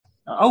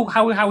Oh,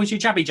 how was your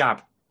jabby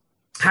jab?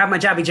 Had my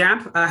jabby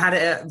jab. I had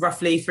it at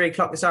roughly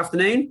 3:00 this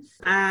afternoon.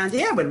 And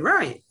yeah, it went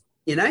right.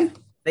 You know,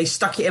 they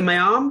stuck it in my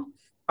arm.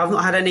 I've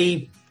not had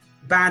any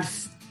bad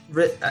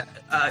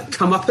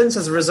comeuppance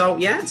as a result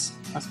yet.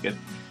 That's good.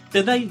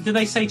 Did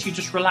they say to you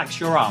just relax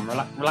your arm,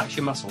 relax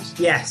your muscles?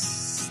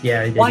 Yes.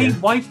 Yeah. Did, why? yeah.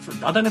 Why?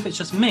 I don't know if it's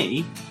just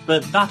me,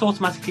 but that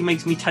automatically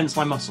makes me tense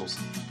my muscles.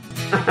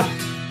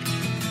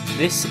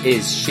 This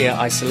is Sheer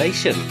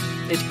Isolation.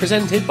 It's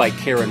presented by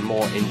Kieran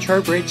Moore in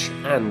Trowbridge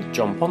and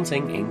John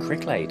Ponting in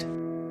Cricklade.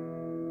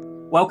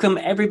 Welcome,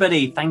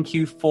 everybody. Thank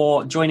you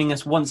for joining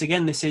us once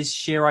again. This is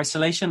Sheer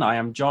Isolation. I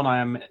am John. I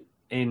am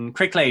in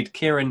Cricklade.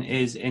 Kieran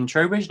is in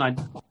Trowbridge, and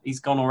he's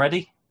gone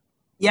already.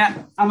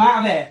 Yeah, I'm out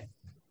of here.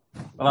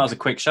 Well, that was a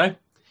quick show.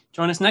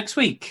 Join us next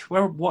week.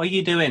 What are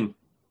you doing?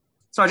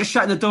 So I just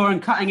shutting the door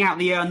and cutting out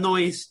the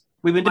noise.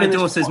 We've been doing my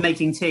daughter's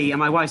making tea and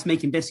my wife's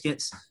making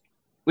biscuits.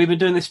 We've been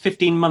doing this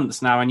 15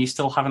 months now, and you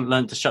still haven't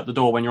learned to shut the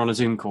door when you're on a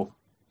Zoom call.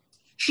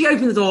 She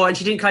opened the door and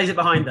she didn't close it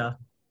behind her.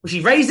 Was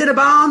she raised in a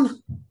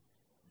barn?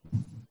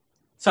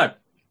 So,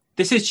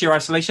 this is Sheer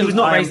Isolation. She was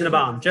not raised in a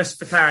barn. Just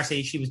for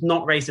clarity, she was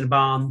not raised in a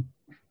barn.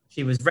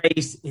 She was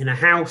raised in a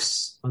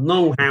house, a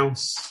normal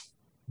house,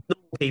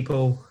 normal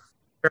people,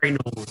 very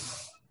normal.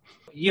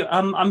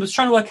 I was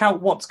trying to work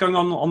out what's going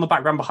on the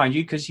background behind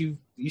you, because you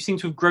seem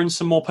to have grown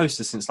some more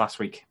posters since last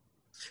week.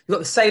 We've got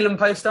the Salem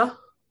poster,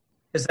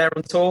 because they're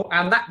on tour.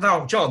 And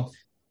John,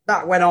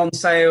 that went on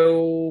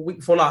sale week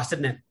before last,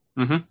 didn't it?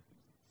 Mm-hmm.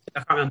 I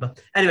can't remember.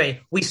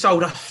 Anyway, we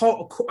sold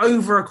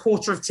over a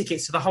quarter of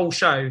tickets to the whole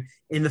show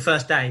in the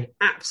first day.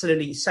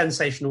 Absolutely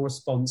sensational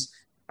response.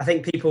 I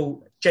think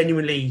people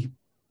genuinely,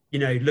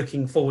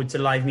 looking forward to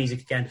live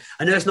music again.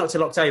 I know it's not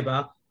till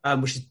October,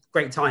 which is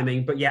great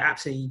timing, but yeah,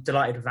 absolutely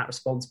delighted with that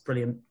response.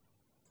 Brilliant.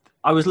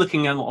 I was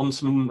looking on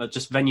some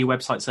just venue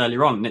websites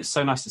earlier on, and it's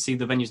so nice to see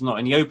the venues not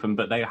only open,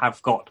 but they have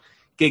got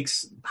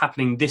gigs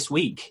happening this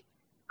week.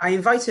 I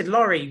invited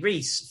Laurie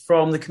Rees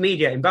from the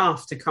Comedia in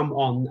Bath to come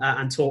on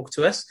and talk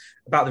to us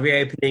about the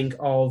reopening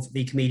of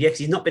the Comedia, because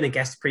he's not been a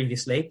guest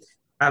previously.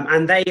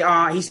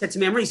 He said to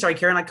me, I'm really sorry,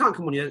 Kieran, I can't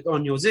come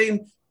on your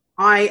Zoom.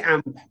 I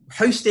am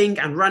hosting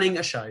and running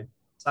a show.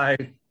 So,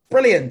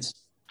 brilliant.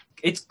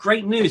 It's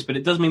great news, but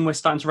it does mean we're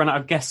starting to run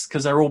out of guests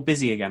because they're all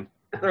busy again.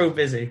 They're all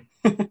busy.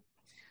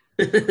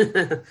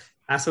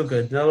 That's all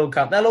good. They'll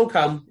all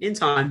come in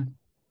time.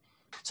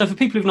 So for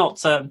people who've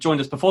not joined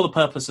us before, the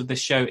purpose of this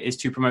show is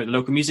to promote the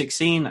local music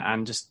scene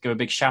and just give a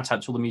big shout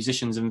out to all the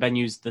musicians and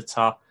venues that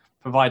are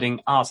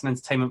providing arts and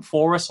entertainment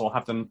for us, or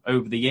have done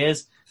over the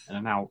years, and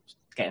are now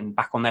getting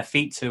back on their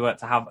feet to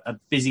have a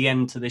busy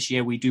end to this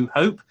year, we do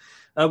hope.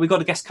 We've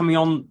got a guest coming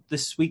on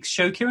this week's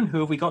show, Kieran.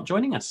 Who have we got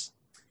joining us?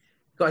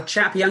 Got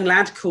a young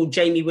lad called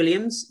Jamie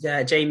Williams.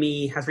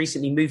 Jamie has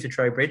recently moved to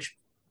Trowbridge.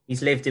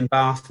 He's lived in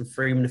Bath and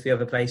Frome and a few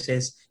other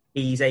places.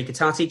 He's a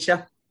guitar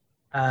teacher.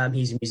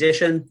 He's a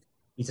musician.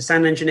 He's a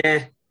sound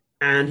engineer,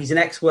 and he's an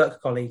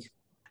ex-work colleague.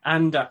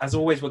 And as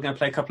always, we're going to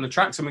play a couple of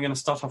tracks, and we're going to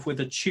start off with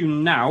a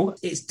tune now.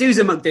 It's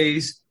Doozer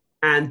McDooz.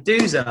 And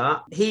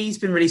Doozer, he's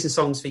been releasing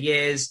songs for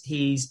years.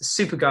 He's a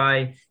super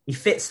guy. He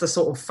fits the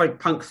sort of folk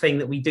punk thing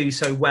that we do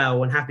so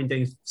well and have been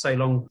doing so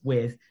long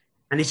with.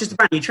 And it's just a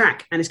brand new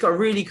track, and it's got a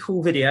really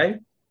cool video.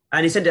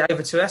 And he sent it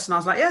over to us, and I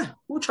was like, yeah,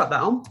 we'll chuck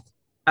that on.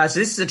 So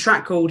this is a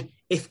track called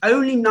If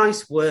Only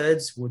Nice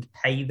Words Would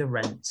Pay the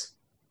Rent.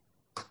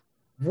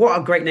 What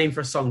a great name for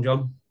a song,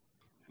 John.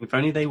 If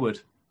only they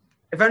would.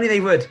 If only they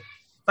would.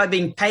 It's like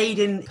being paid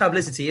in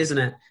publicity, isn't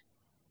it?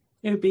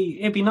 It'd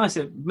be nice.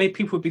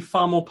 People would be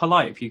far more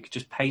polite if you could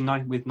just pay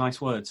with nice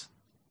words.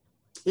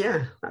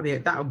 Yeah,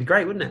 that would be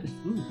great, wouldn't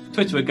it?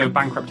 Twitter would go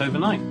bankrupt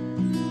overnight.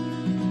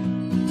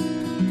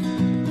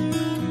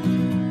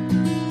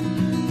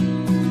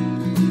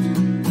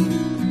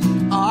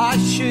 I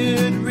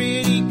should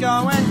really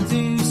go and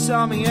do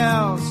something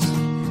else.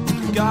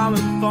 Go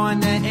and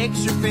find that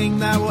extra thing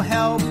that will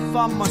help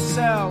fund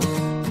myself.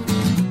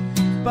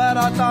 But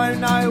I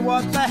don't know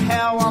what the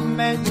hell I'm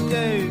meant to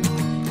do.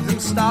 'Cause I'm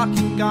stuck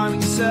in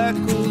going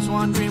circles,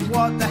 wondering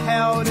what the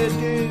hell to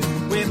do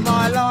with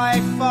my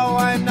life. Oh,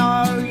 I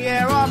know,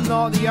 yeah, I'm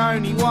not the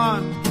only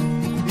one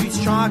who's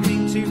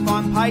struggling to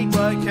find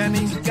paperwork, and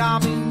it's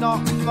becoming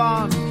not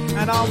fun.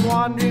 And I'm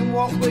wondering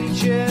what we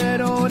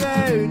should all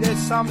do. There's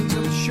something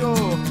I'm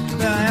sure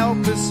that'll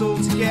help us all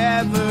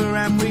together,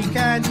 and we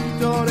can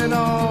do it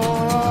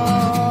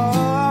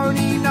all.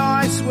 Only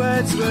nice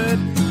words would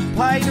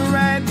pay the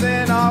rent,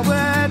 then I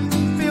wouldn't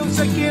feel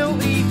so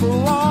guilty for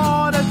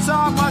all the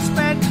time I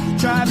spent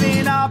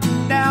travelling up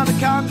and down the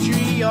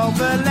country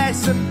over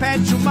less than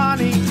petrol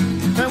money.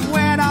 And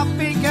when I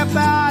think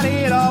about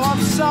it, oh,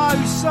 I'm so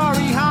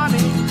sorry,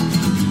 honey.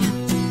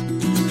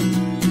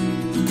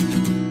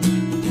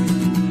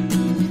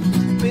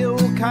 Bill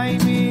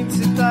came in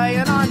today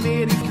and I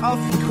nearly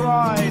coughed and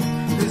cried.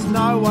 There's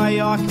no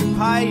way I can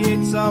pay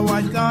it, so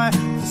I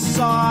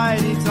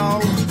decided,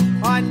 oh,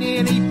 I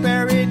nearly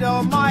buried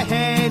all my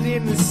head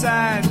in the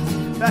sand.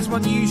 That's my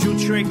usual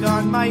trick,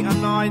 mate,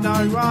 and I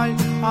know right,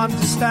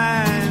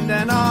 understand.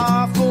 And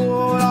I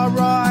thought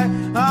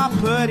I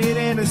put it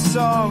in a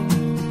song.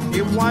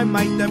 It won't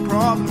make the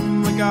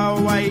problem go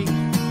away,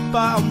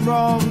 but I'm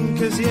wrong,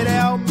 cause it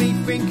helped me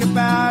think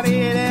about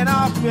it, and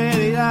I put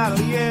it out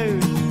of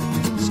you.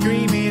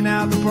 Screaming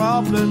out the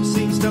problem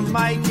seems to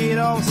make it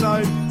all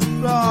so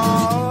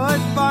wrong.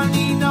 If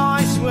only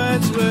nice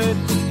words would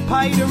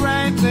pay the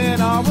rent, then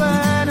I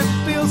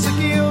wouldn't feel so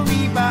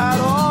guilty about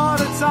all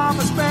the time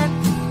I spent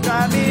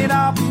driving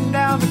up and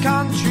down the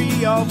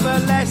country over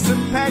less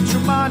than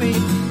petrol money.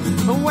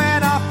 And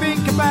when I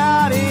think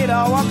about it,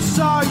 oh, I'm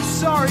so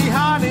sorry,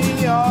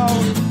 honey.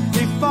 Oh,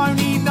 if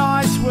only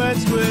nice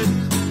words would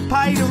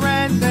pay the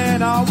rent,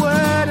 then I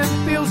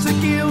wouldn't feel so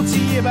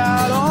guilty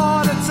about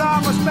all the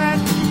time I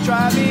spent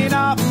driving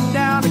up and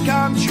down the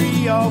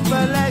country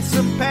over less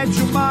than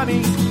petrol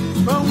money.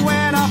 But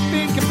when I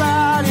think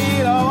about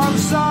it, oh, I'm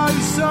so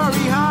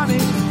sorry, honey.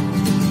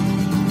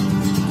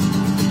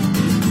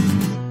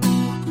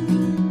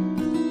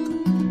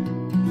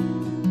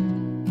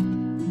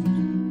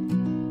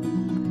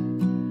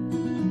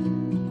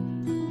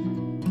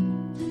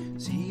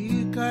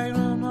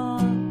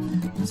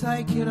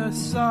 Take it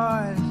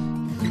aside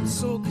and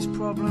sort this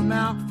problem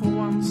out for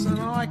once, and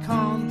I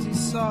can't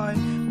decide.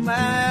 I'm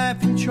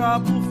having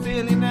trouble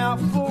filling out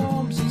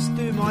forms, it's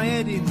doing my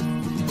head in.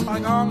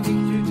 I can't get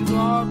through the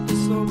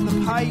darkness of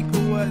the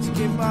paperwork's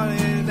getting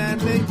running,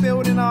 and they're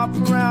building up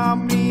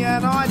around me,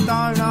 and I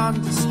don't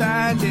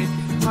understand it.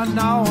 I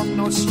know I'm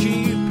not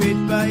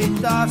stupid, but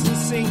it doesn't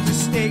seem to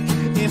stick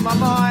in my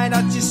mind.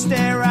 I just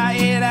stare at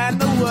it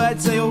and the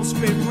words, they all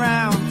spin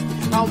round.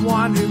 I'm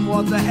wondering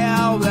what the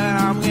hell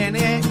that I'm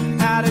getting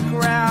out of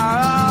ground.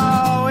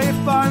 Oh,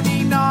 if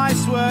only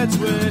nice words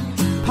would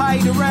pay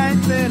the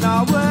rent, then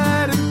I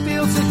wouldn't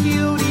feel so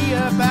guilty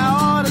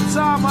about all the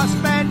time I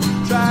spent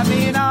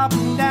driving up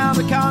and down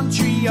the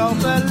country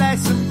over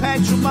less than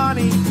petrol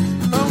money.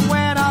 And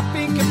when I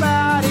think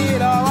about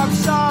it, oh, I'm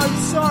so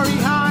sorry,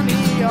 honey.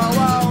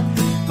 Oh,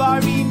 if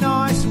only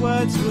nice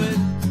words would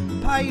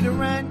pay the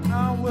rent,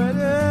 I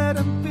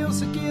wouldn't feel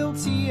so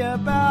guilty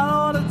about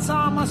all the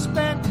time I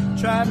spent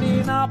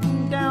travelling up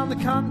and down the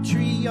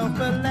country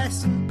over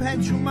less than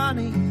petrol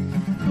money.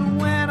 But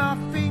when I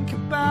think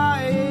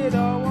about it,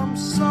 oh, I'm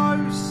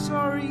so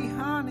sorry,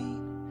 honey.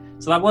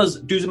 So that was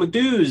Do's and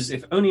McDo's,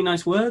 If Only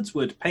Nice Words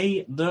Would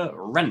Pay the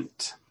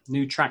Rent.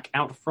 New track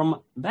out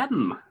from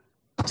them.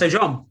 So,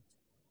 John,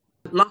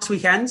 last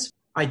weekend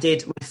I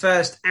did my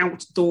first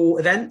outdoor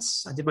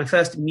events. I did my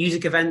first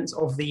music event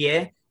of the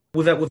year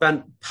with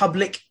a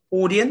public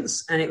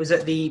audience, and it was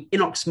at the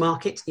Inox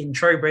Market in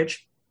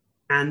Trowbridge.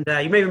 And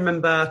you may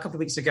remember a couple of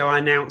weeks ago, I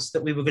announced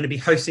that we were going to be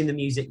hosting the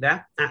music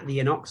there at the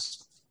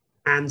Inox,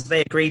 and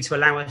they agreed to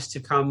allow us to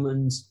come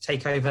and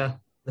take over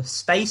the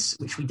space,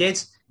 which we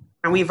did.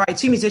 And we invited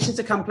two musicians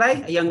to come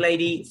play, a young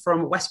lady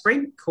from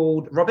Westbury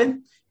called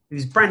Robin,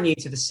 who's brand new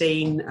to the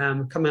scene,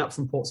 coming up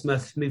from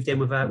Portsmouth, moved in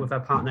with her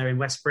partner in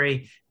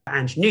Westbury,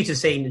 and she's new to the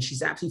scene, and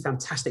she's an absolutely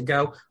fantastic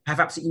girl. I have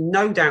absolutely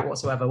no doubt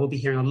whatsoever we'll be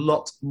hearing a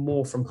lot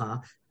more from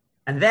her.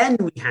 And then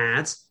we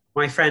had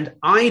my friend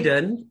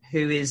Aidan,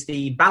 who is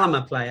the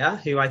Balama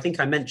player, who I think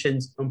I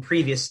mentioned on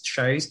previous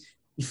shows.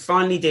 He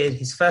finally did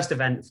his first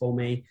event for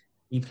me.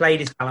 He played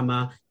his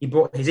Balama. He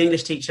brought his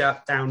English teacher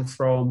down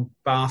from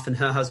Bath and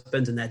her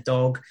husband and their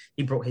dog.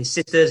 He brought his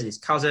sisters and his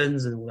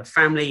cousins and all their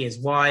family, his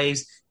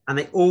wives, and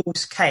they all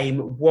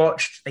came,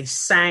 watched, they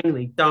sang,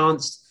 they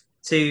danced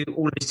to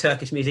all of his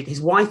Turkish music.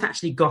 His wife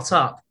actually got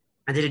up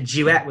and did a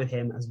duet with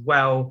him as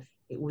well.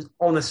 It was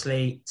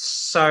honestly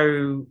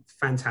so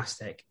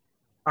fantastic.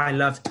 I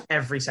loved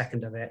every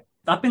second of it.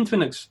 I've been to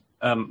Inox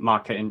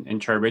Market in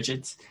Trowbridge.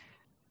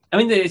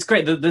 It's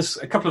great. There's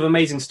a couple of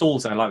amazing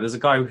stalls there. Like there's a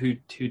guy who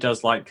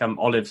does like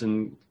olives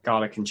and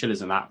garlic and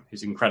chilies and that,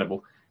 who's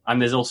incredible. And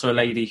there's also a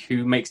lady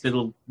who makes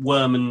little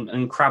worm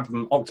and crab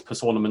and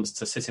octopus ornaments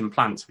to sit in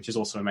plants, which is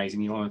also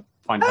amazing. You want to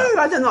find out? Oh,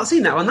 I've not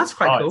seen that one. That's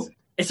quite cool.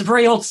 It's a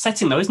very odd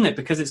setting, though, isn't it?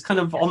 Because it's kind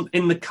of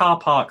in the car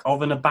park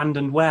of an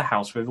abandoned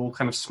warehouse with all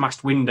kind of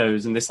smashed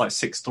windows and this like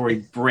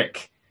 6-story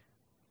brick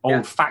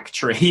old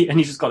factory, and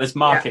you've just got this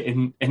market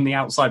in the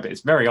outside, but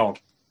it's very odd.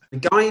 The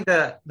guy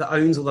that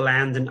owns all the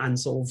land and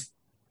sort of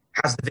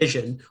has the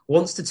vision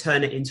wants to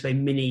turn it into a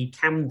mini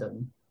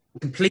Camden,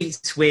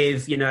 complete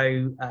with,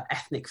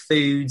 ethnic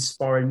foods,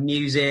 foreign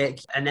music,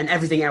 and then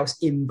everything else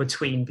in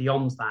between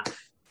beyond that.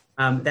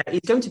 There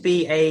is going to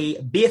be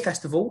a beer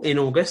festival in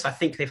August. I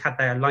think they've had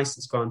their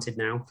license granted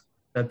now.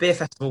 A beer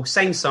festival,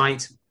 same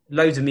site,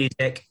 loads of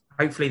music.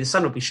 Hopefully the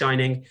sun will be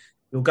shining.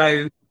 You'll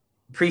go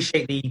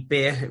appreciate the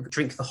beer,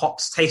 drink the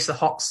hops, taste the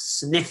hops,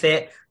 sniff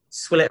it,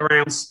 swill it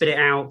around, spit it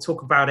out,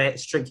 talk about it,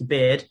 stroke your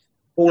beard.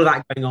 All of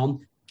that going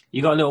on.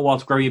 You got a little while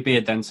to grow your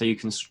beard then, so you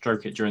can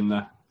stroke it during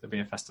the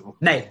beer festival.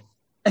 Mate,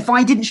 if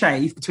I didn't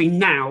shave between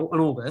now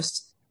and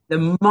August,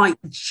 there might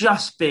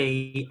just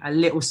be a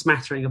little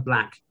smattering of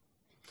black.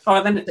 All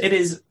right, then it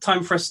is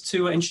time for us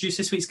to introduce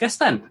this week's guest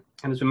then.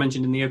 And as we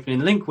mentioned in the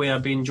opening link, we are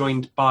being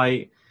joined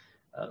by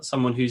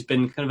someone who's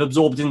been kind of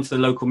absorbed into the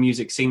local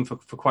music scene for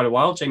quite a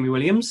while, Jamie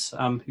Williams,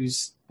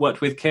 who's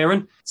worked with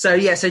Kieran. So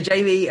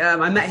Jamie,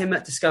 I met him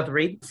at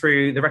Discovery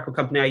through the record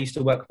company I used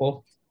to work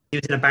for. He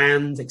was in a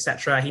band,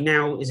 etc. He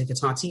now is a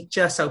guitar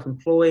teacher,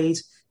 self-employed.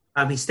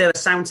 He's still a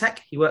sound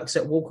tech. He works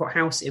at Walcott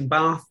House in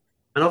Bath.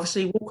 And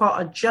obviously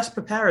Walcott are just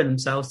preparing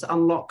themselves to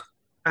unlock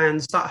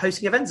and start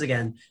hosting events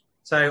again.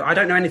 So I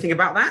don't know anything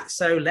about that.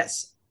 So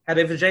let's head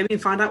over to Jamie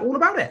and find out all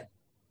about it.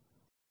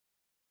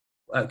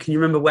 Can you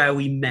remember where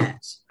we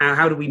met?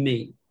 How did we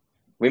meet?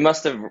 We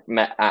must have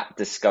met at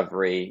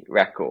Discovery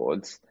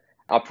Records.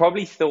 I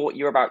probably thought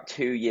you were about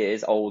 2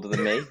 years older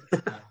than me.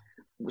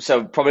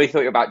 So probably thought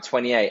you were about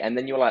 28. And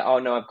then you were like, oh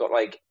no, I've got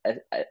like a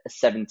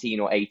 17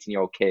 or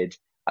 18-year-old kid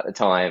at the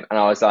time. And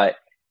I was like,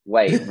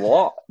 wait,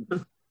 what?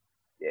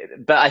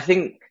 But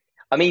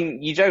I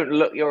mean, you don't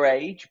look your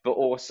age, but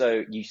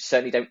also you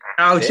certainly don't act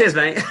Oh, cheers,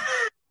 mate.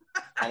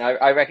 And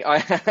I reckon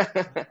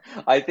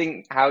I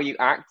think how you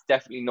act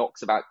definitely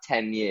knocks about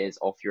 10 years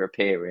off your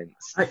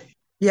appearance.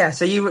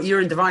 So you were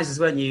in Devices,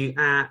 weren't you,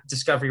 at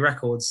Discovery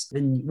Records?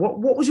 And what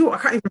was your? I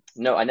can't even.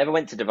 No, I never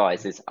went to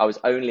Devices. I was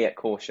only at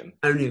Corsham.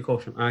 Only at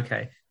Corsham.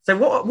 Okay. So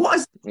what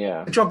is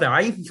the job there?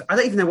 I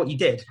don't even know what you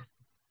did.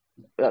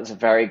 That's a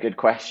very good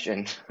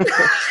question.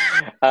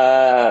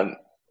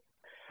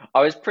 I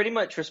was pretty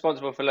much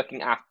responsible for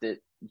looking after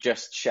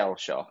just Shell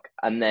Shock,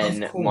 and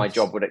then my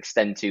job would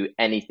extend to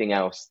anything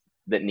else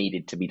that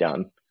needed to be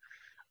done.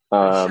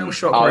 Shell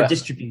Shock were a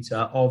distributor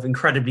of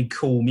incredibly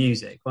cool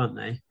music, weren't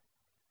they?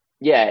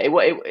 Yeah, it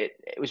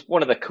was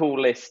one of the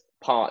coolest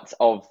parts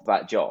of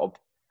that job,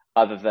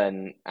 other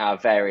than our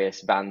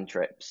various van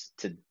trips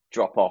to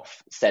drop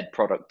off said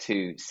product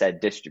to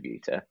said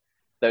distributor.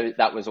 Though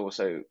that was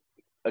also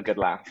a good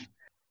laugh.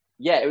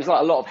 Yeah, it was like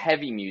a lot of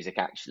heavy music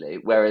actually,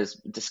 whereas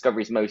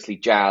Discovery's mostly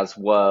jazz,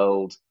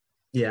 world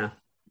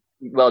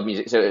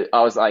music. So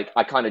I was like,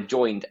 I kind of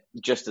joined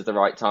just at the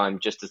right time,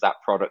 just as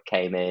that product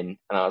came in,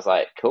 and I was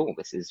like, cool,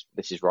 this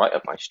is right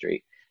up my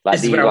street. Like,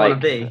 this is where I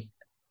want to be.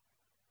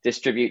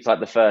 Distributes like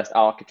the first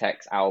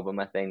Architects album,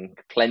 I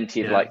think.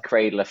 Plenty of like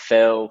Cradle of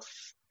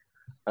Filth,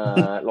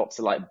 lots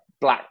of like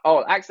black.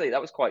 Oh, actually,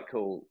 that was quite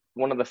cool.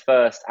 One of the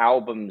first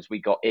albums we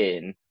got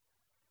in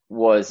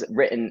was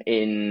written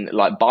in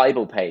like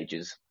Bible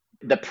pages.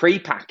 The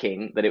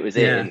pre-packing that it was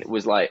in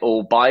was like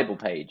all Bible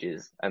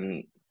pages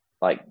and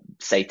like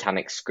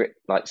satanic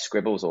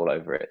scribbles all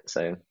over it.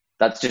 So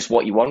that's just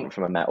what you want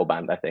from a metal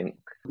band, I think.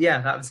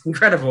 Yeah, that was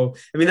incredible.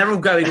 I mean, they're all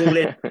going all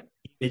in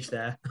image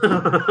there.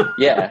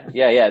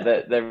 Yeah.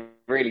 They're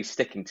really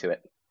sticking to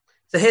it.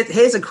 So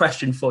here's a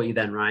question for you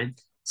then, Ryan.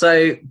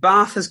 So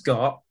Bath has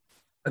got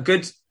a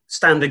good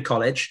standard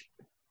college,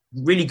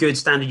 really good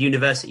standard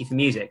university for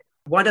music.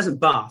 Why doesn't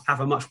Bath have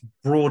a much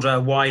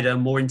broader, wider,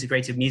 more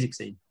integrated music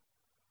scene?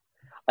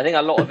 I think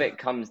a lot of it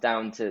comes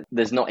down to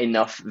there's not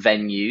enough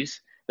venues.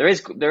 There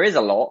is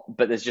a lot,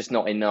 but there's just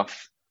not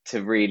enough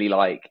to really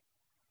like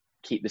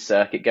keep the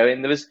circuit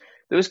going. There was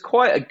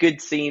quite a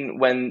good scene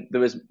when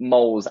there was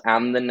Moles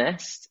and The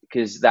Nest,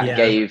 because that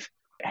gave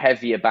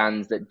heavier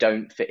bands that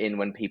don't fit in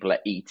when people are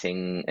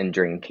eating and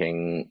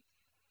drinking.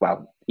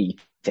 Well,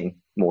 eating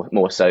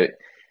more so.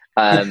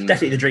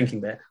 Definitely the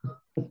drinking bit.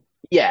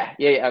 Yeah.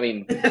 I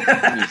mean,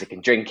 music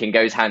and drinking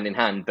goes hand in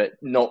hand, but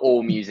not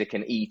all music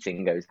and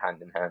eating goes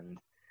hand in hand.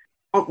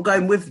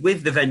 Going with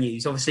the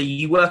venues, obviously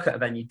you work at a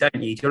venue, don't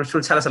you? Do you want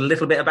to tell us a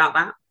little bit about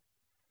that?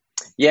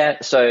 Yeah,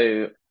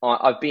 so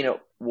I've been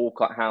at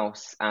Walcott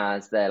House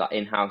as their like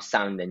in-house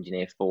sound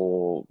engineer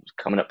for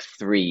coming up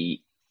 3-4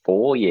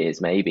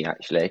 years, maybe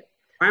actually.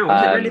 Wow,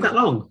 is it really that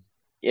long?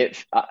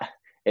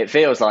 It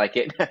feels like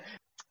it.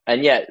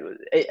 And yeah,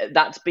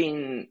 that's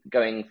been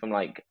going from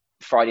like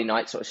Friday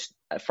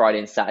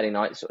and Saturday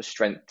night sort of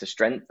strength to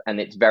strength, and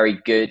it's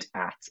very good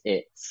at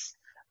its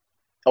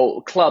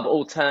club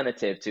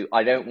alternative to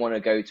I don't want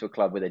to go to a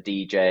club with a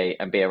DJ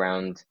and be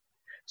around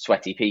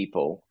sweaty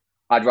people.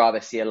 I'd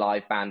rather see a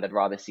live band, I'd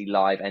rather see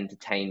live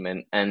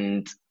entertainment.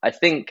 And I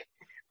think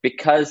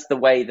because the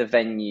way the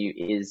venue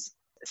is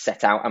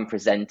set out and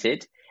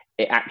presented,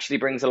 it actually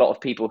brings a lot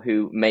of people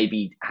who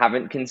maybe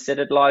haven't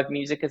considered live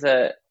music as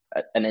an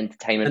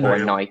entertainment or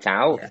a night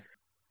out. Yeah.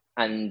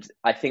 And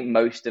I think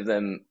most of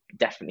them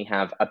definitely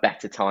have a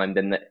better time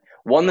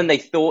than they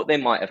thought they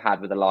might have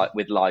had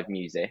with live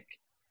music,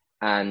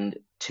 and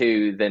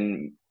two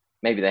than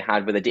maybe they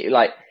had with a DJ.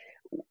 Like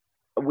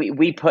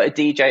we put a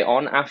DJ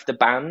on after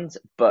bands,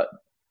 but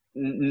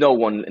no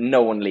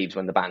one leaves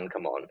when the band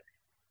come on.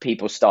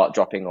 People start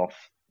dropping off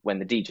when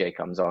the DJ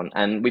comes on,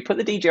 and we put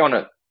the DJ on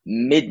at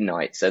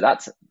midnight, so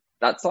that's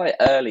like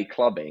early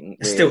clubbing.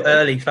 It's still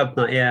early club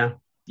night, yeah.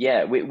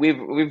 Yeah,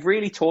 we've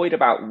really toyed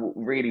about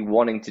really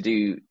wanting to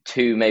do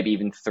 2, maybe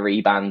even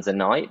 3 bands a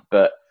night,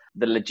 but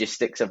the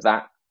logistics of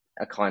that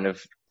are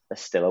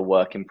still a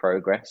work in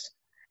progress.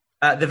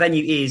 The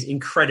venue is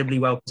incredibly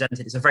well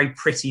presented. It's a very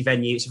pretty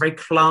venue. It's a very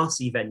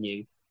classy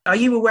venue. Are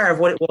you aware of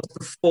what it was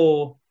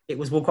before it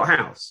was Walcott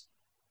House?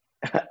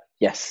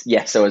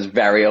 Yes, I was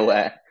very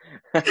aware.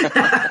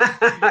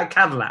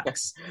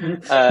 Cadillacs.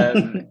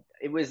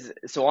 It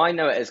So I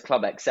know it as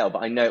Club XL,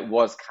 but I know it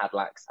was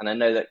Cadillacs, and I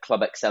know that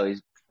Club XL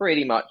is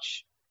pretty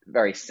much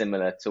very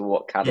similar to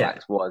what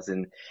Cadillacs was.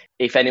 And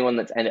if anyone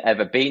that's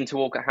ever been to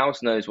Walker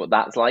House knows what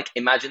that's like,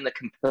 imagine the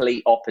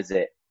complete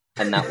opposite,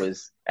 and that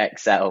was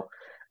XL.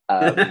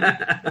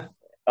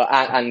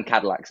 And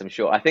Cadillacs, I'm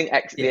sure. I think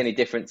the only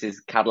difference is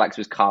Cadillacs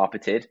was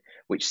carpeted,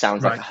 which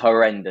sounds like a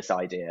horrendous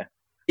idea.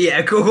 Yeah,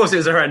 of course it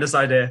was a horrendous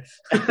idea.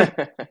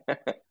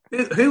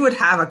 Who would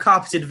have a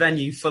carpeted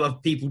venue full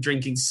of people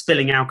drinking,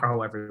 spilling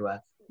alcohol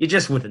everywhere? You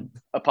just wouldn't.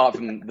 Apart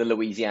from the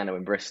Louisiana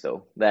in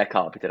Bristol. They're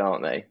carpeted,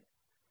 aren't they?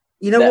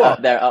 You know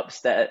what? They're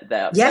upstairs.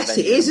 Yes,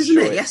 it is, isn't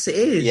it? Yes, it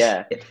is.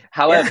 Yeah.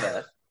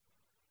 However,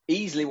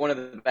 easily one of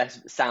the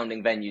best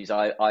sounding venues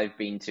I've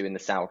been to in the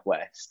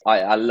Southwest.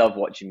 I love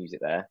watching music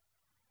there.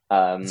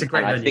 It's a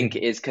great venue. I think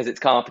it is because it's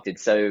carpeted.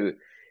 So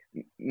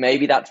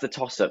maybe that's the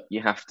toss-up.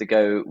 You have to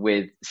go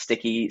with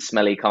sticky,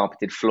 smelly,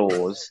 carpeted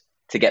floors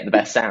to get the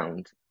best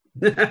sound.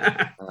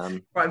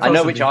 I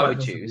know which I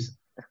would choose.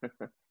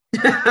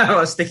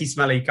 Well, sticky,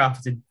 smelly,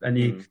 carpeted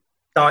venue.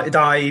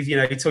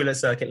 Dive, toilet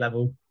circuit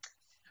level.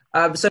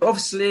 So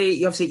obviously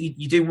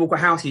you do Walker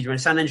House. You're a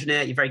sound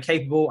engineer. You're very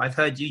capable. I've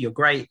heard you. You're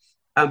great.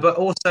 But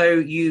also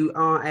you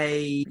are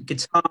a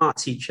guitar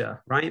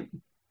teacher, right?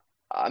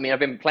 I mean, I've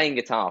been playing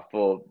guitar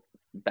for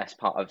the best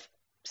part of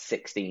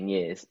 16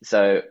 years.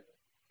 So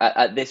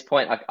at this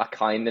point, I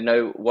kind of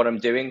know what I'm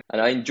doing,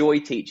 and I enjoy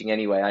teaching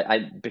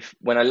anyway.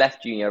 When I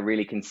left uni, I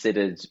really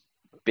considered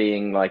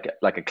being like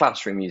a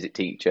classroom music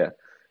teacher,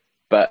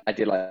 but I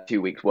did like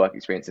 2 weeks work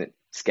experience and it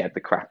scared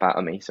the crap out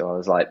of me. So I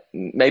was like,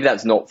 maybe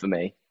that's not for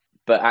me.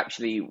 But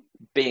actually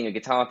being a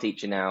guitar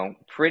teacher now,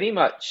 pretty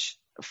much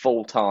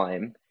full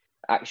time.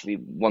 Actually,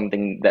 one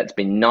thing that's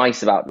been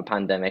nice about the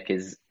pandemic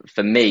is,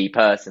 for me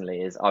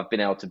personally, is I've been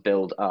able to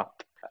build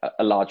up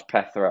a large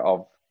plethora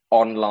of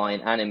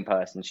online and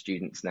in-person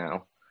students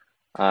now.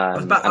 I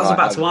was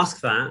about to ask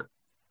that.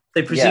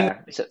 So presumably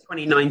in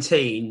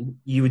 2019,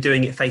 you were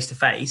doing it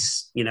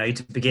face-to-face,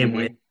 to begin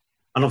with.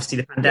 And obviously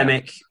the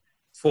pandemic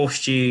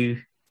forced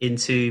you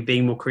into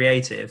being more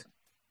creative.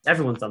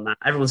 Everyone's done that.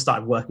 Everyone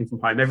started working from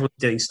home. Everyone's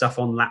doing stuff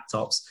on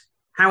laptops.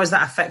 How is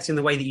that affecting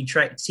the way that you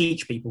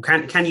teach people?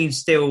 Can you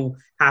still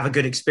have a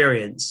good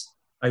experience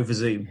over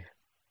Zoom?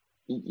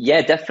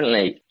 Yeah,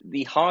 definitely.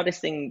 The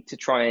hardest thing to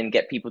try and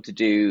get people to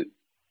do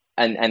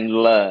and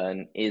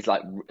learn is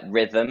like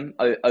rhythm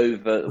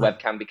over the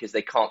webcam, because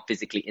they can't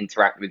physically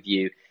interact with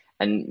you,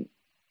 and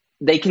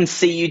they can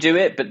see you do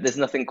it, but there's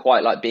nothing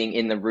quite like being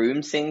in the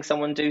room seeing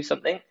someone do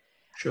something.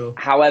 Sure.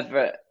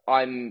 However,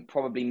 I'm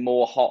probably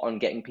more hot on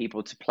getting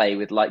people to play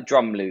with like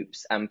drum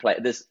loops and play.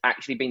 There's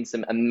actually been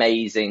some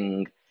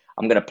amazing,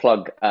 I'm going to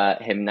plug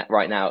him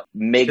right now,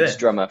 Migs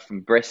drummer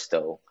from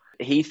Bristol.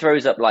 He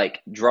throws up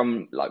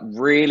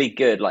really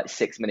good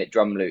 6-minute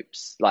drum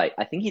loops. Like,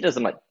 I think he does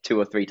them like 2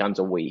 or 3 times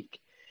a week.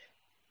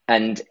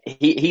 And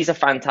he's a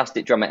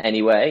fantastic drummer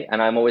anyway.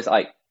 And I'm always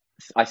like,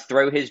 I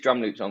throw his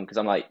drum loops on because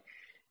I'm like,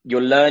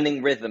 you're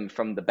learning rhythm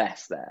from the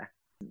best there.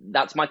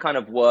 That's my kind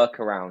of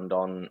workaround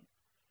on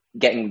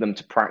getting them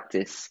to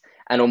practice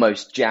and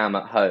almost jam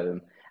at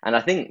home. And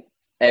I think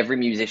every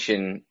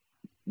musician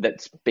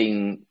that's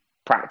been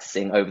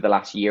practicing over the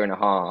last year and a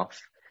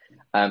half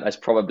has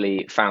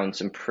probably found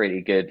some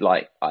pretty good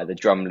either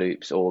drum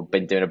loops or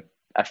been doing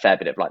a fair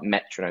bit of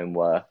metronome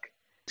work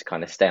to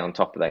kind of stay on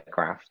top of their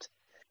craft.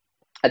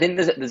 I think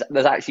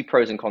there's actually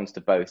pros and cons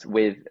to both.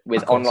 With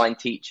online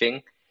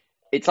teaching,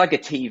 it's like a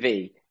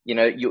TV.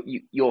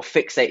 You're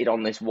fixated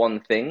on this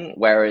one thing,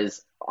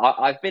 whereas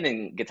I've been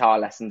in guitar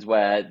lessons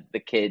where the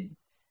kid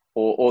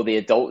or the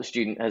adult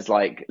student has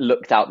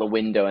looked out the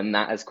window, and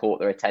that has caught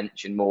their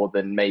attention more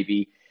than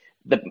maybe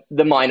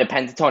the minor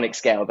pentatonic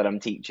scale that I'm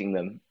teaching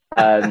them,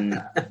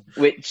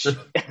 which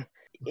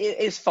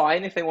is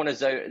fine if they want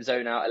to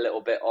zone out a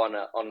little bit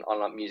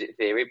on music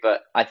theory.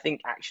 But I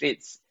think actually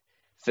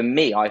for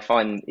me, I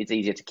find it's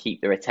easier to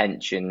keep their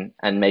attention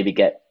and maybe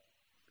get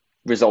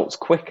results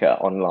quicker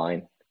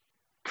online.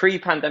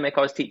 Pre-pandemic,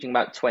 I was teaching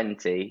about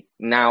 20.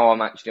 Now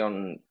I'm actually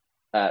on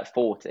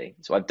 40,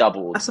 so I've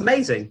doubled. That's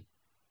amazing.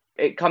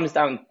 It comes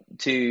down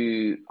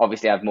to,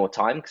 obviously I have more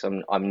time because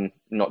I'm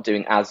not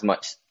doing as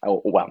much,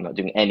 I'm not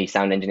doing any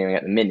sound engineering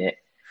at the minute.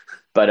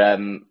 But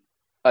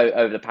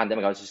over the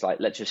pandemic, I was just like,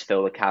 let's just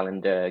fill the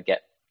calendar,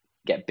 get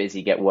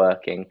busy, get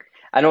working.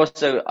 And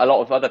also a lot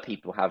of other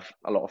people have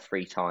a lot of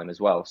free time as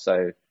well.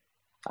 So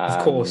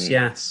of course,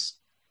 yes.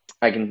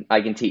 I can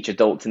teach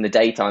adults in the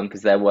daytime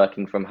because they're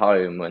working from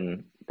home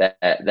and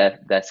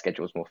their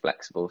schedule is more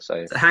flexible.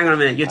 So hang on a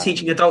minute, you're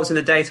teaching adults in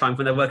the daytime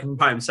when they're working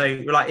from home. So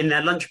you're in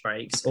their lunch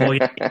breaks, or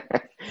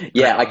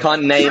yeah, I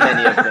can't name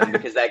any of them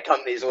because their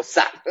companies will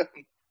sack them.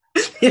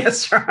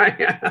 Yes,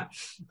 right.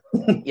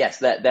 Yes,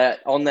 they're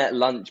on their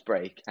lunch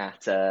break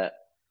at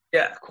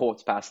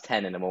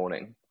 10:15 in the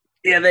morning.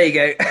 Yeah, there you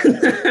go.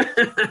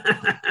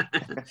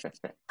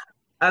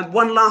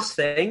 One last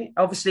thing.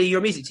 Obviously, you're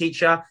a music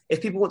teacher.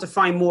 If people want to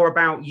find more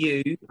about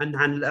you and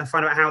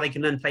find out how they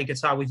can learn to play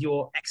guitar with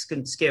your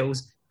excellent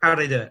skills, how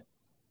do they do it?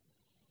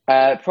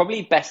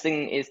 Probably best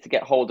thing is to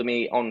get hold of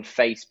me on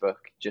Facebook,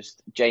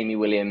 just Jamie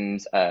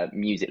Williams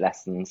Music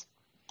Lessons.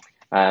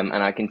 And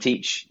I can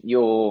teach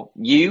your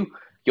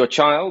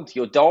child,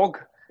 your dog,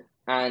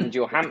 and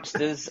your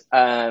hamsters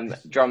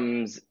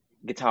drums,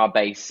 guitar,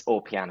 bass,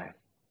 or piano.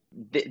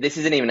 This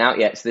isn't even out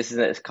yet, so this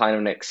is kind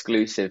of an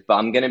exclusive. But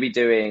I'm going to be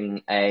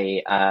doing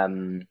like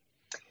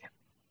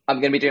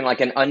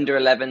an under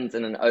 11s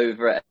and an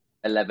over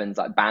 11s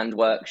like band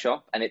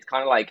workshop, and it's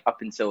kind of like up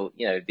until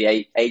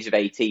the age of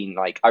 18.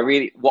 Like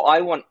what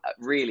I want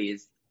really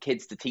is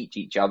kids to teach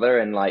each other,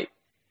 and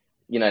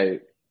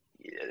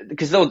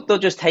because they'll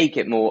just take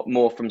it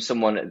more from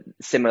someone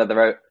similar to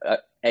their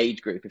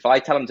age group. If I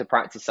tell them to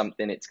practice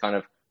something, it's kind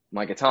of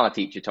my guitar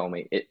teacher told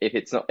me. If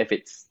it's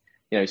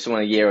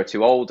someone a year or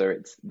two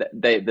older,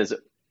 there's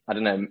I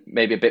don't know,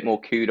 maybe a bit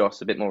more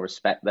kudos, a bit more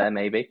respect there.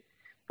 Maybe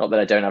not that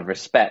I don't have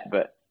respect,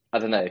 but I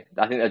don't know.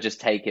 I think they'll just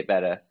take it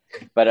better.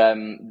 But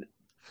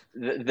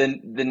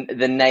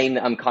the name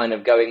that I'm kind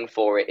of going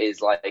for it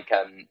is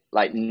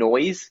like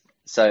noise.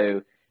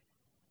 So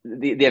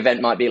the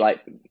event might be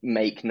like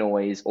make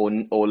noise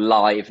or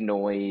live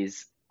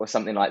noise or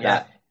something like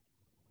that.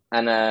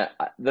 And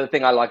the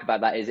thing I like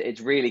about that is it's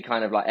really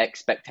kind of like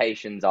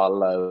expectations are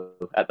low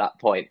at that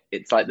point.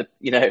 It's like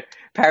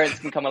parents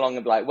can come along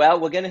and be like, well,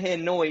 we're going to hear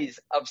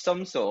noise of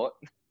some sort.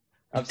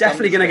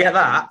 Definitely going to get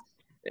that.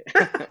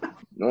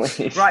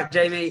 Noise. Right,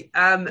 Jamie.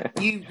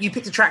 You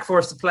picked a track for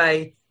us to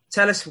play.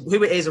 Tell us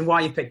who it is and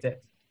why you picked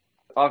it.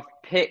 I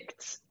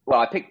picked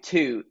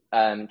two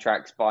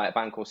tracks by a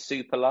band called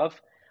Super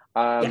Love.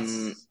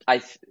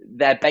 Yes.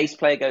 Their bass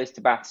player goes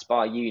to Bath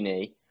Spa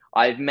Uni.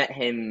 I've met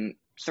him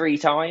 3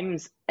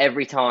 times.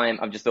 Every time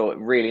I've just thought,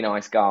 really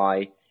nice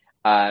guy.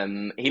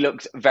 He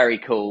looks very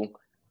cool.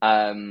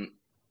 And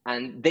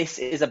this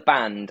is a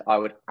band I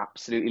would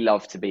absolutely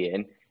love to be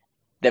in.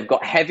 They've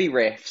got heavy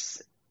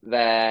riffs.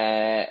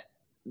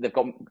 They've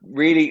got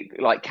really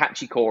like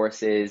catchy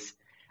choruses.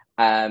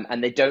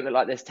 And they don't look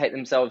like they take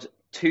themselves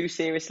too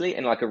seriously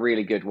in like a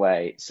really good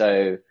way.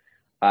 So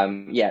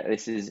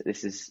this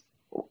is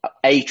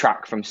a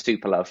track from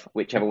Super Love,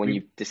 whichever one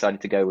you've decided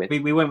to go with.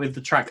 We went with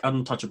the track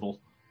Untouchable.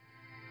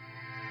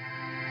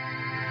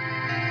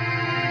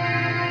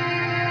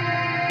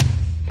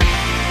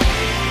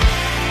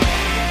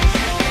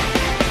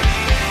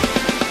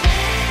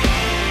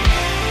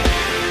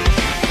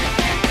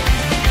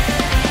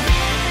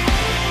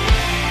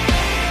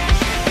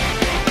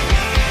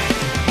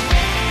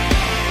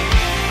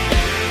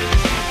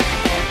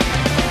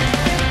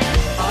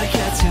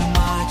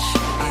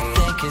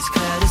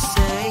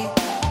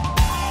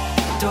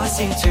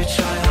 Seem to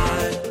try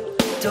hard?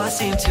 Do I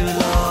seem too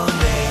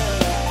lonely?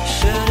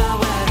 Should I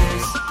wear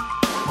this?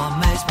 My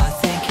mates might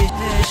think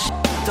it's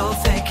don't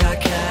think I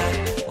care.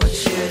 Want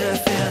you to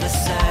feel the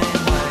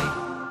same way.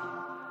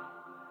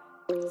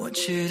 Want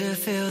you to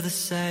feel the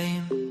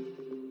same.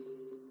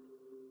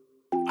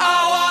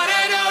 I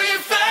wanna know you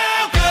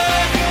feel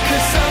good,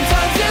 'cause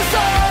sometimes it's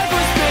hard to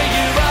spit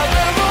you out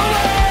the way.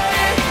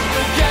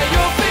 But get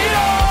your feet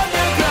on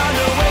the ground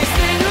and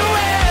wasting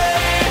away.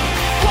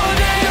 One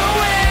day you'll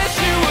wish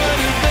you would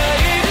have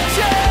made a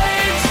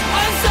change.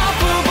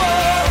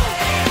 Unstoppable,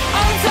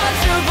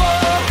 untouchable.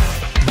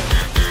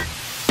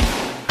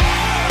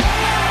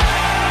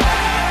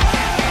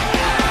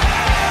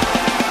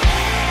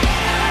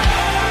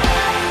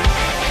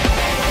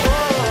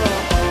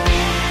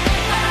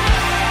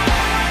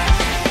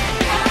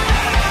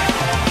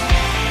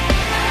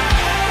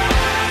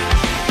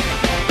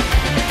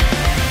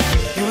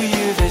 You were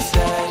you, they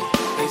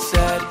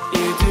said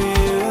you do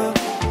you.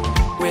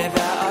 With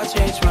that I'll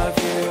change my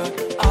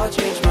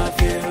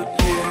view,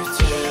 you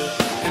too.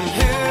 And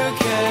who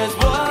cares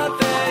what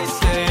they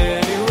say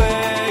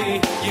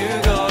anyway? You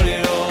got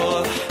it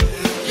all,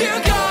 yeah.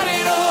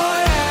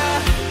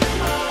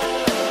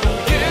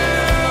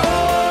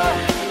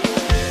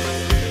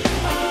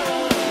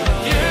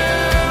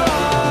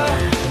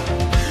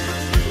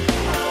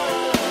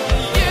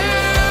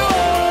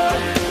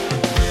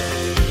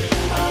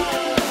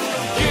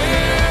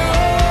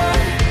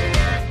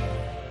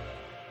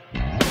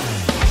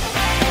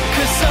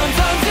 Cause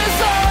sometimes it's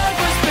hard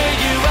to spit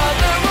you out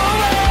the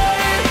way.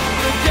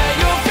 But get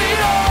your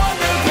feet on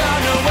the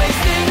ground and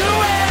wasting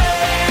away.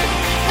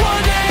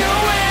 One day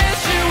you'll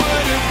wish you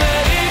would have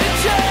made a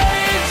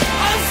change.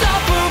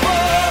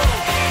 Unstoppable,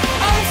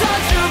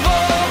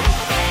 untouchable.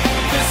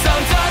 Cause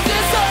sometimes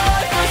it's hard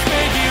to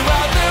spit you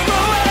out the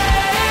way.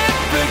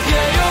 But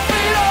get your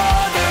feet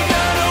on the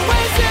ground and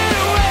wasting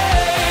away.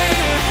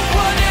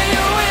 One day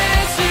you'll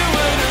wish you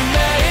would have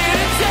made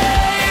a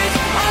change.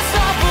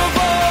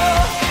 Unstoppable,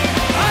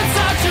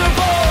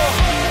 untouchable.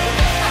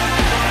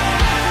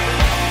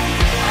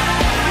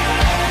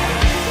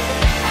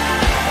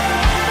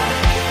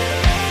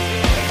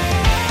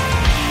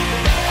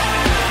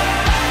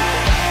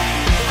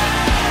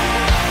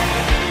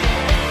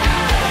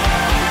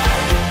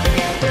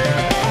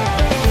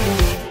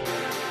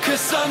 Cause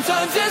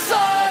sometimes it's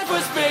hard to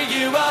spit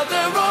you out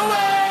the wrong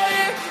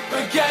way.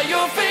 But get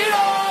your feet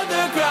on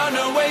the ground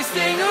and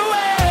wasting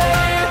away.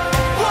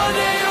 One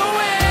day you'll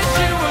wish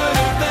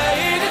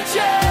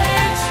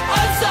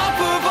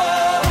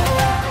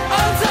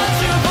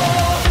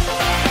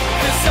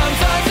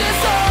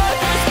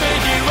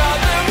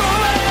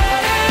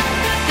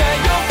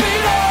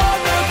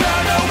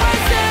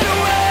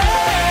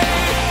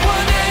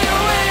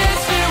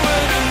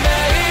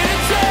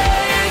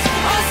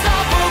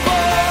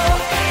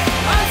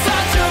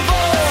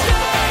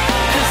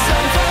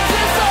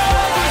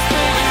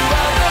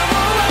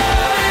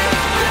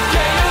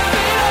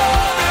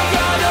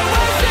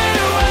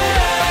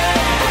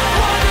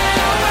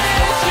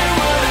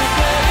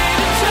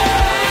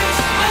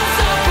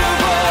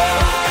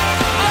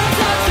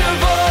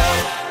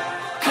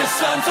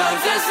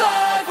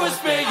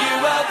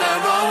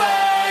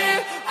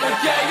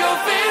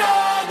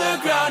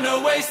ground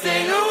are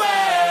wasting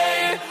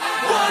away.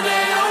 One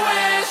day I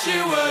wish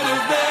you would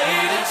have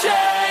made a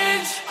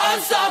change.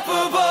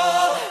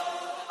 Unstoppable,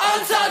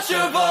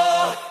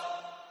 untouchable.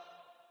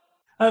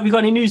 Have you got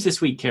any news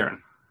this week,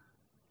 Kieran?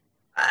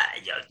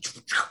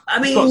 I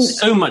mean, You've got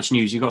so much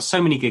news. You've got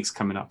so many gigs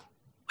coming up.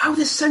 oh,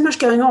 there's so much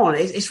going on.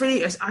 It's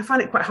really, I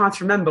find it quite hard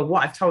to remember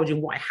what I've told you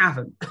and what I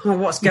haven't, or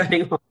what's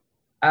going on.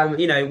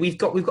 We've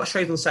got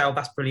shows on sale.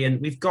 That's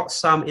brilliant. We've got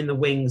some in the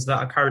wings that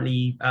are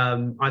currently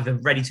either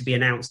ready to be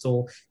announced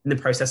or in the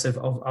process of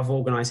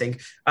organising.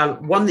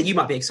 One that you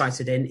might be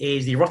excited in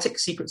is the Erotic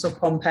Secrets of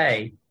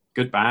Pompeii.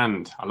 Good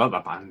band. I love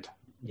that band.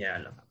 Yeah, I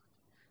love that.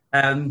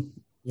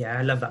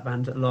 I love that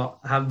band a lot.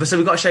 But so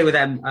we've got a show with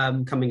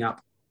them coming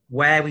up.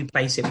 Where we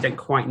place it, we don't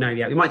quite know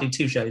yet. We might do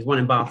 2 shows, one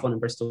in Bath, one in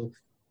Bristol.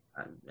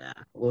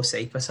 We'll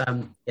see. But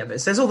but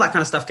there's all that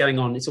kind of stuff going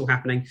on. It's all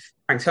happening.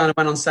 Frank Turner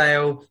went on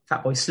sale.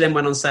 Fatboy Slim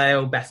went on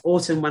sale. Beth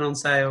Orton went on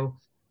sale.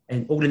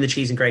 And All in the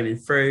Cheese and Graham in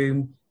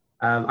Frome.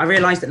 I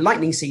realised that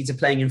Lightning Seeds are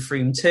playing in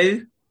Frome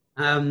too,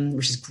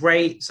 which is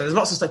great. So there's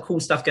lots of cool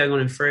stuff going on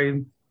in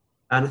Frome.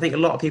 And I think a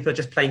lot of people are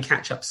just playing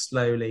catch up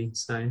slowly.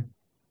 So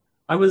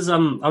I was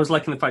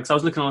liking the fact, 'cause I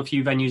was looking on a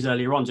few venues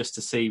earlier on just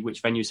to see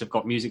which venues have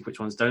got music, which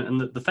ones don't.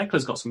 And the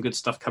Thekla's got some good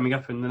stuff coming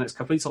up in the next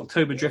couple of weeks.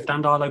 October Drift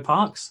and Arlo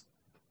Parks.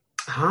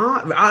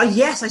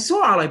 Yes, I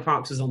saw Arlo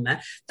Parks was on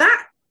there.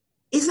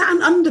 Is that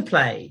an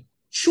underplay?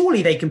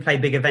 Surely they can play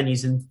bigger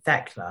venues than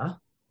Thekla.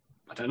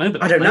 I don't know,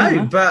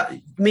 but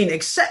I mean,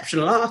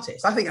 exceptional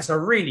artists. I think that's a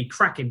really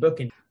cracking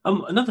booking.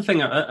 Another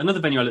venue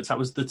I looked at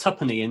was the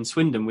Tuppenny in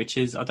Swindon, which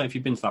is, I don't know if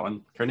you've been to that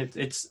one, Karen.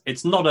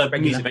 It's not a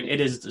music venue. It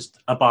is just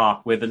a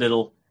bar with a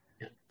little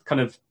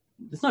kind of,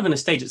 it's not even a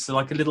stage. It's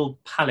like a little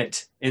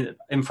pallet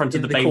in front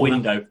of the bay corner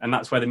window, and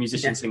that's where the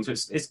musician sings. So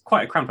it's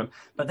quite a cramped one.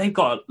 But they've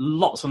got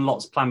lots and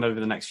lots planned over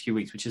the next few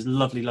weeks, which is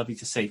lovely, lovely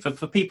to see.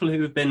 For people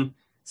who have been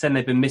saying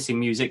they've been missing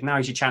music, now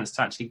is your chance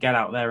to actually get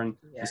out there and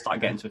start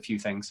getting to a few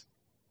things.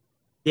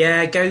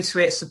 Yeah, go to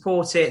it,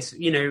 support it.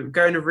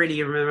 Go and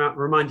really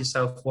remind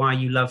yourself why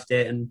you loved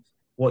it and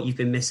what you've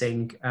been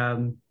missing.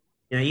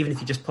 Even if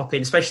you just pop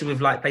in, especially with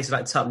places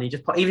like Tuppenny,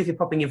 even if you're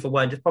popping in for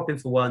one, just pop in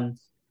for one,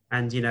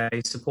 and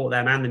support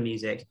them and the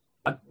music.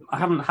 I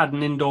haven't had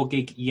an indoor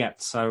gig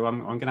yet, so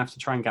I'm going to have to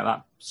try and get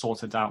that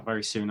sorted out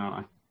very soon,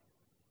 aren't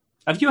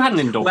I? Have you had an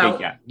indoor gig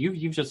yet?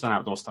 You've just done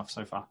outdoor stuff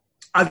so far.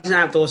 I've done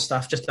outdoor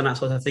stuff, just done that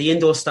sort of stuff. The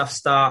indoor stuff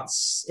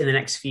starts in the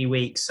next few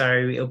weeks, so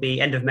it'll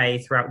be end of May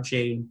throughout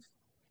June.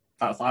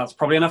 That's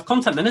probably enough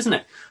content then, isn't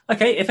it?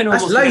 Okay, if anyone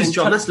that's wants loads,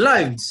 John. That's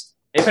loads.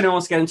 If anyone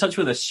wants to get in touch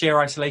with us,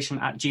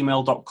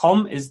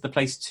 sheerisolation@gmail.com is the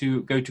place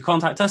to go to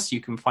contact us. You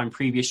can find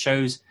previous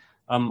shows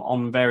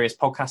on various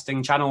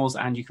podcasting channels,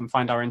 and you can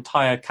find our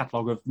entire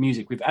catalogue of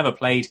music we've ever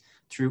played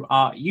through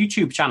our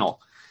YouTube channel.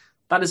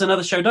 That is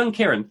another show done.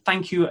 Kieran,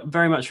 thank you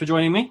very much for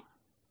joining me.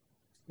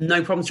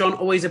 No problem, John.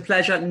 Always a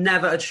pleasure.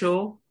 Never a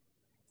chore.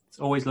 It's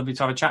always lovely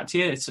to have a chat to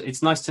you.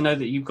 It's nice to know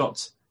that you've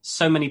got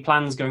so many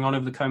plans going on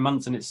over the coming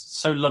months, and it's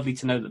so lovely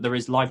to know that there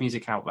is live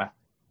music out there.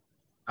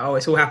 Oh,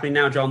 it's all happening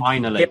now, John.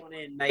 Finally. Get on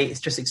in, mate. It's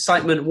just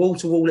excitement,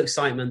 wall-to-wall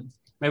excitement.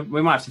 Maybe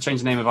we might have to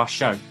change the name of our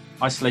show.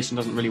 Isolation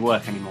doesn't really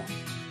work anymore.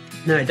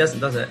 No, it doesn't,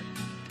 does it?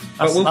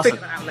 But we'll figure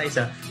that out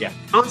later. Yeah.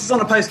 Answers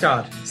on a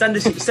postcard. Send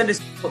us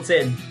what's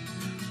in.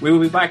 We will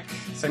be back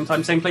same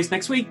time, same place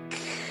next week.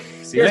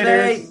 See you later.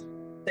 Mate.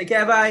 Take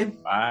care, bye.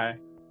 Bye.